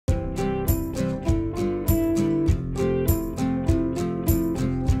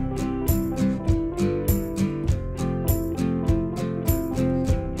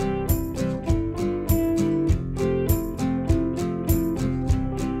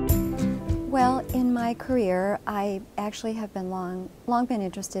In my career, I actually have been long been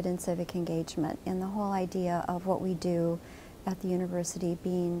interested in civic engagement and the whole idea of what we do at the university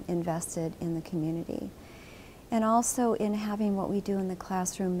being invested in the community. And also in having what we do in the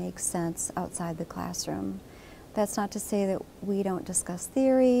classroom make sense outside the classroom. That's not to say that we don't discuss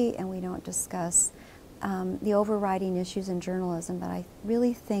theory and we don't discuss the overriding issues in journalism, but I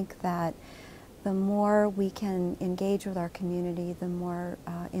really think that the more we can engage with our community, the more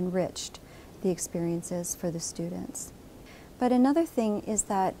enriched the experiences for the students. But another thing is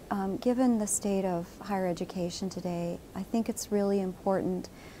that given the state of higher education today, I think it's really important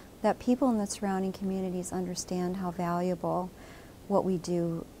that people in the surrounding communities understand how valuable what we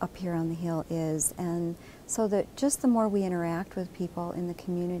do up here on the Hill is, and so that just the more we interact with people in the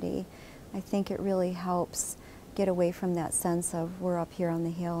community, I think it really helps get away from that sense of we're up here on the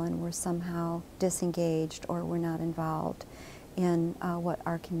Hill and we're somehow disengaged or we're not involved in what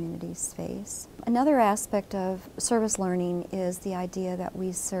our communities face. Another aspect of service learning is the idea that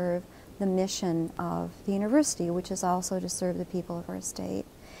we serve the mission of the university, which is also to serve the people of our state.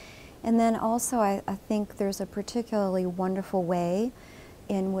 And then also I think there's a particularly wonderful way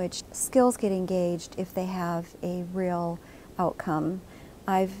in which skills get engaged if they have a real outcome.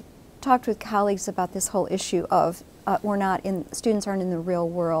 I've talked with colleagues about this whole issue of students aren't in the real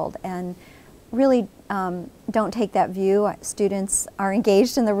world, and really don't take that view. Students are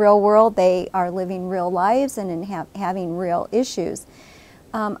engaged in the real world. They are living real lives and having real issues.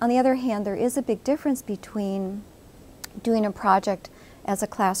 On the other hand, there is a big difference between doing a project as a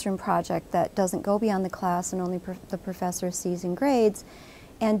classroom project that doesn't go beyond the class and only the professor sees and grades,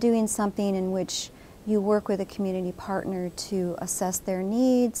 and doing something in which you work with a community partner to assess their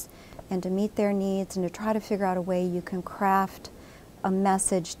needs and to meet their needs and to try to figure out a way you can craft a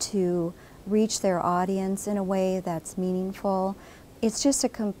message to reach their audience in a way that's meaningful. It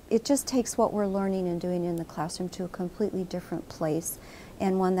just takes what we're learning and doing in the classroom to a completely different place,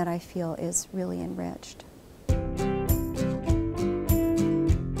 and one that I feel is really enriched.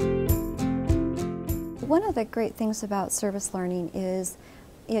 One of the great things about service learning is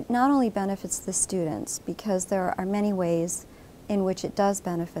it not only benefits the students, because there are many ways in which it does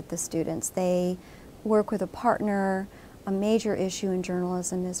benefit the students. They work with a partner. A major issue in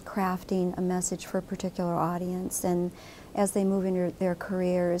journalism is crafting a message for a particular audience, and as they move into their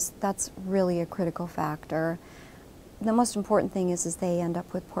careers, that's really a critical factor. The most important thing is they end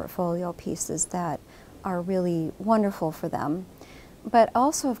up with portfolio pieces that are really wonderful for them. But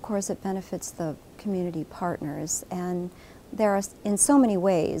also, of course, it benefits the community partners, and there are, in so many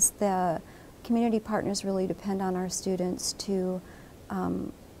ways, the community partners really depend on our students to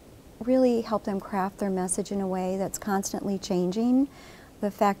really help them craft their message in a way that's constantly changing.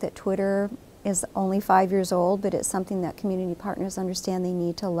 The fact that Twitter is only 5 years old, but it's something that community partners understand they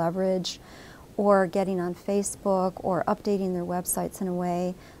need to leverage, or getting on Facebook or updating their websites in a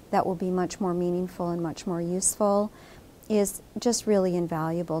way that will be much more meaningful and much more useful, is just really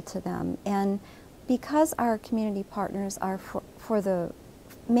invaluable to them. And because our community partners are for the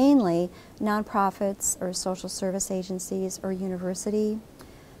mainly nonprofits or social service agencies or university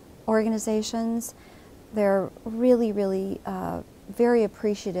organizations, they're really, really very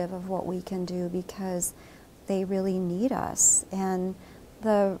appreciative of what we can do because they really need us. And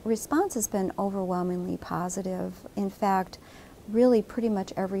the response has been overwhelmingly positive. In fact, really pretty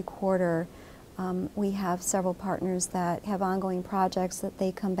much every quarter we have several partners that have ongoing projects that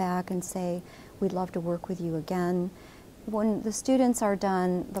they come back and say, we'd love to work with you again. When the students are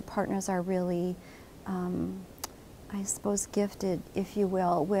done, the partners are really I suppose gifted, if you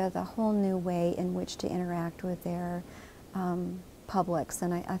will, with a whole new way in which to interact with their publics,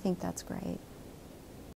 and I think that's great.